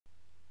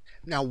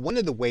Now, one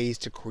of the ways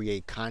to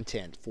create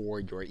content for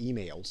your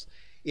emails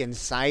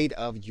inside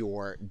of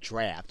your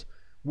draft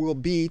will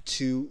be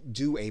to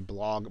do a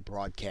blog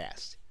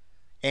broadcast.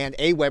 And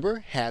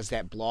Aweber has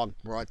that blog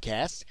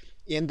broadcast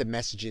in the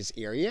messages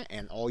area,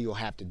 and all you'll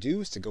have to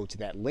do is to go to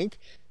that link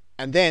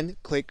and then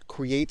click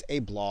create a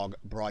blog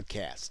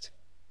broadcast.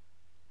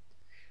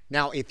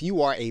 Now, if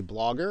you are a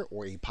blogger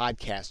or a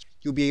podcaster,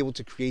 you'll be able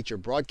to create your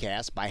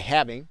broadcast by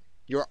having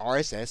your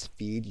RSS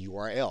feed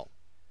URL.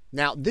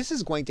 Now, this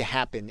is going to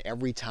happen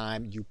every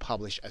time you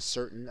publish a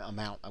certain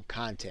amount of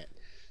content.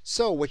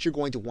 So what you're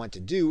going to want to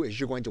do is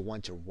you're going to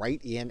want to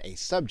write in a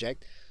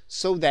subject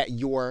so that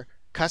your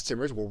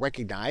customers will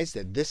recognize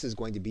that this is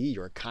going to be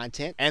your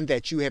content and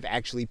that you have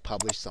actually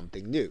published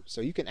something new.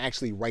 So you can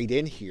actually write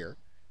in here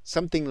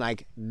something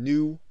like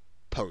new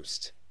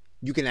post.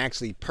 You can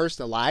actually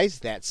personalize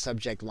that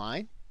subject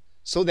line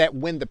so that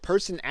when the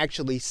person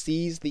actually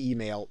sees the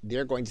email,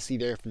 they're going to see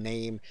their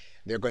name,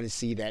 they're going to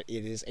see that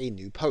it is a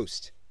new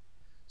post.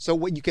 So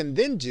what you can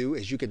then do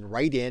is you can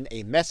write in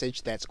a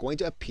message that's going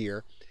to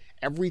appear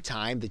every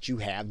time that you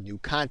have new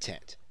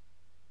content.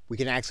 We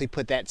can actually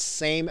put that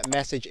same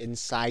message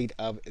inside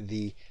of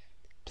the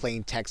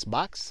plain text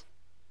box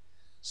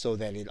so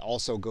that it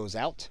also goes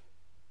out.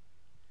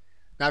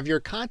 Now, if your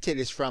content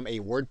is from a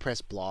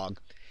WordPress blog,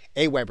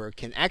 Aweber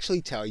can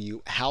actually tell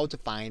you how to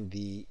find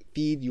the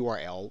feed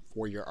URL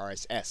for your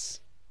RSS.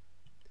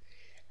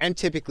 And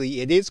typically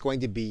it is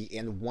going to be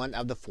in one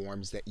of the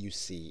forms that you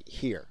see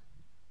here.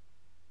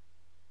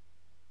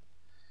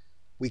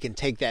 We can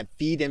take that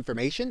feed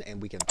information and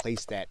we can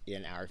place that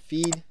in our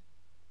feed.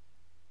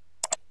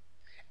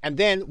 And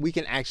then we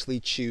can actually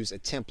choose a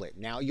template.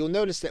 Now you'll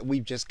notice that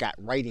we've just got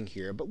writing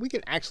here, but we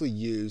can actually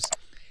use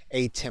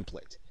a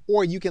template.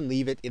 Or you can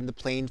leave it in the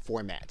plain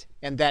format.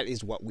 And that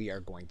is what we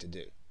are going to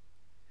do.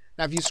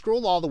 Now if you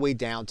scroll all the way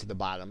down to the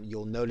bottom,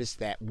 you'll notice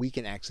that we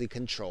can actually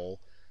control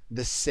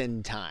the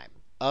send time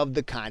of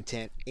the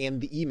content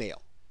and the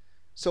email.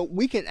 So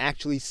we can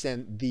actually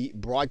send the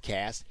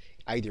broadcast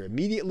either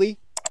immediately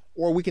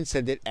or we can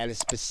send it at a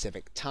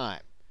specific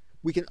time.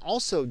 We can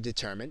also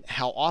determine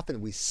how often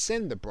we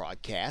send the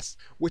broadcast,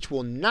 which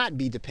will not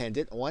be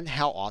dependent on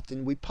how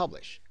often we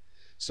publish.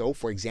 So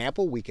for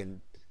example, we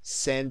can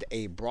send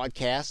a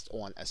broadcast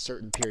on a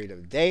certain period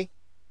of the day,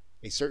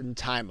 a certain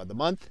time of the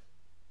month.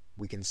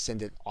 We can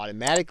send it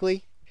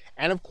automatically,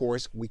 and of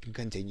course we can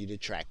continue to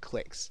track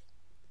clicks.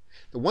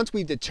 But once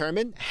we've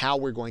determined how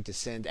we're going to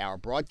send our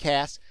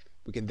broadcast,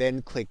 we can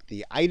then click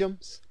the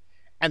items,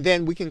 and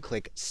then we can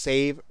click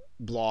Save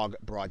Blog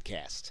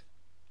Broadcast.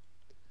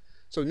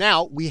 So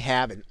now we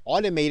have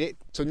automated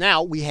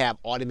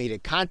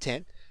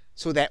content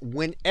so that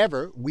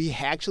whenever we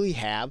actually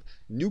have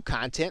new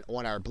content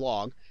on our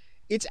blog,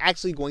 it's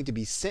actually going to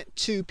be sent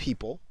to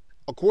people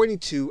according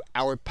to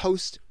our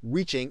post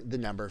reaching the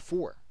number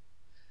 4.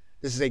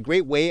 This is a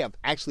great way of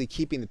actually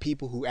keeping the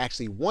people who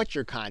actually want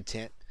your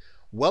content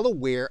well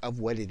aware of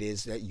what it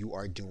is that you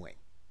are doing.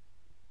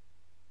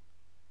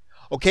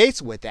 Okay,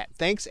 so with that,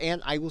 thanks,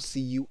 and I will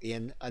see you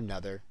in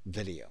another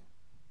video.